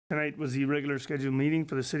Tonight was the regular scheduled meeting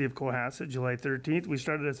for the city of Cohasset, July 13th. We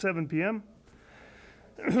started at 7 p.m.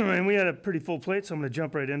 and we had a pretty full plate, so I'm going to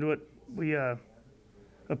jump right into it. We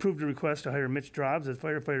approved a request to hire Mitch Drobs as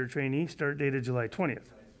firefighter trainee, start dated July 20th,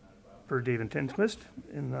 per David Tenquist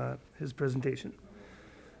in his presentation.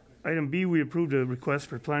 Item B, we approved a request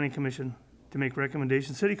for Planning Commission to make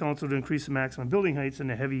recommendations, City Council to increase the maximum building heights in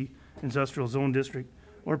the heavy industrial zone district,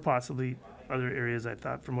 or possibly other areas. I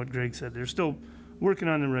thought from what Greg said, they're still working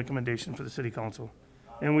on the recommendation for the City Council,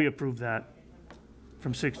 and we approved that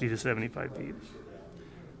from 60 to 75 feet.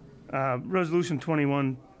 Resolution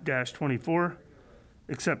 21-24,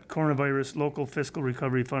 accept coronavirus local fiscal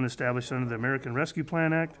recovery fund established under the American Rescue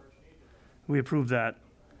Plan Act. We approved that.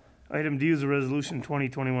 Item D is a resolution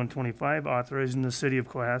 2021-25 authorizing the city of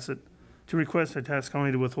Cohasset to request the Task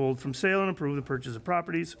County to withhold from sale and approve the purchase of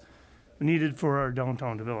properties needed for our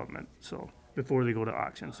downtown development. So before they go to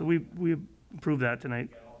auction. So we approved that tonight.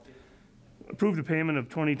 Approved the payment of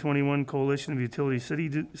 2021 Coalition of Utility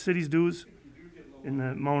Cities dues in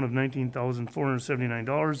the amount of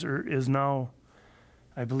 $19,479. There is now,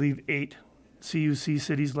 I believe, 8 CUC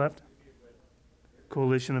cities left.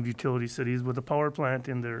 Coalition of Utility Cities with a power plant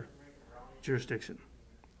in their jurisdiction.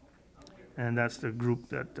 And that's the group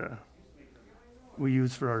that we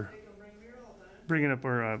use for our bringing up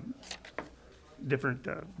our different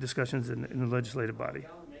discussions in the legislative body.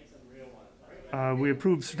 We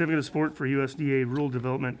approved certificate of support for USDA Rural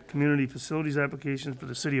Development Community Facilities applications for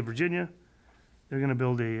the city of Virginia. They're going to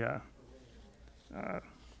build a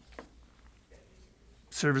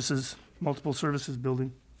multiple services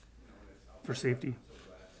building for safety.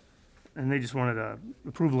 And they just wanted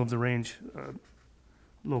approval of the range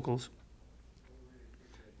locals.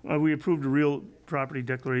 We approved a real property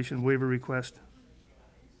declaration waiver request.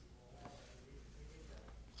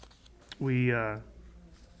 We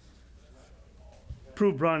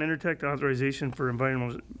approved Braun Intertec Authorization for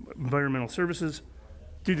environmental services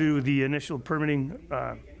to do the initial permitting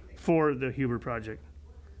for the Huber project.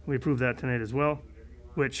 We approved that tonight as well,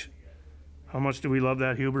 which, how much do we love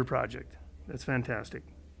that Huber project? That's fantastic.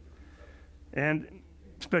 And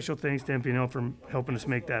special thanks to MPNL for helping us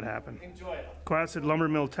make that happen. Cohasset Lumber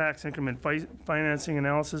Mill Tax Increment Financing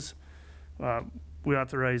Analysis. We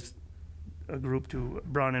authorized a group to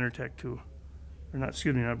Braun Intertec to, or not,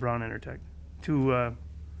 excuse me, not Braun Intertec, to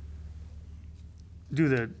do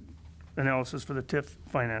the analysis for the TIF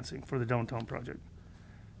financing for the downtown project.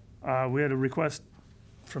 We had a request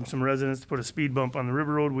from some residents to put a speed bump on the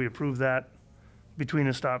River Road. We approved that between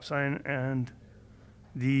a stop sign and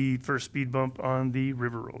the first speed bump on the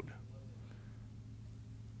River Road.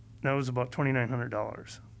 That was about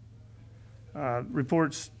 $2,900.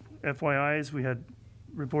 Reports, FYIs, we had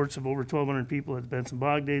reports of over 1,200 people at the Benson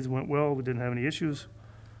Bog Days. Went well, we didn't have any issues.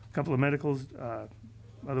 A couple of medicals,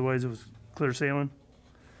 otherwise it was clear sailing.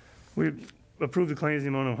 We approved the claims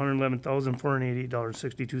in the amount of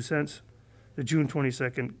 $111,488.62, the June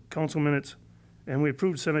 22nd council minutes, and we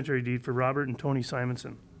approved cemetery deed for Robert and Tony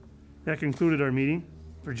Simonson. That concluded our meeting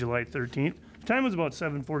for July 13th. The time was about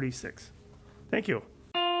 7:46. Thank you.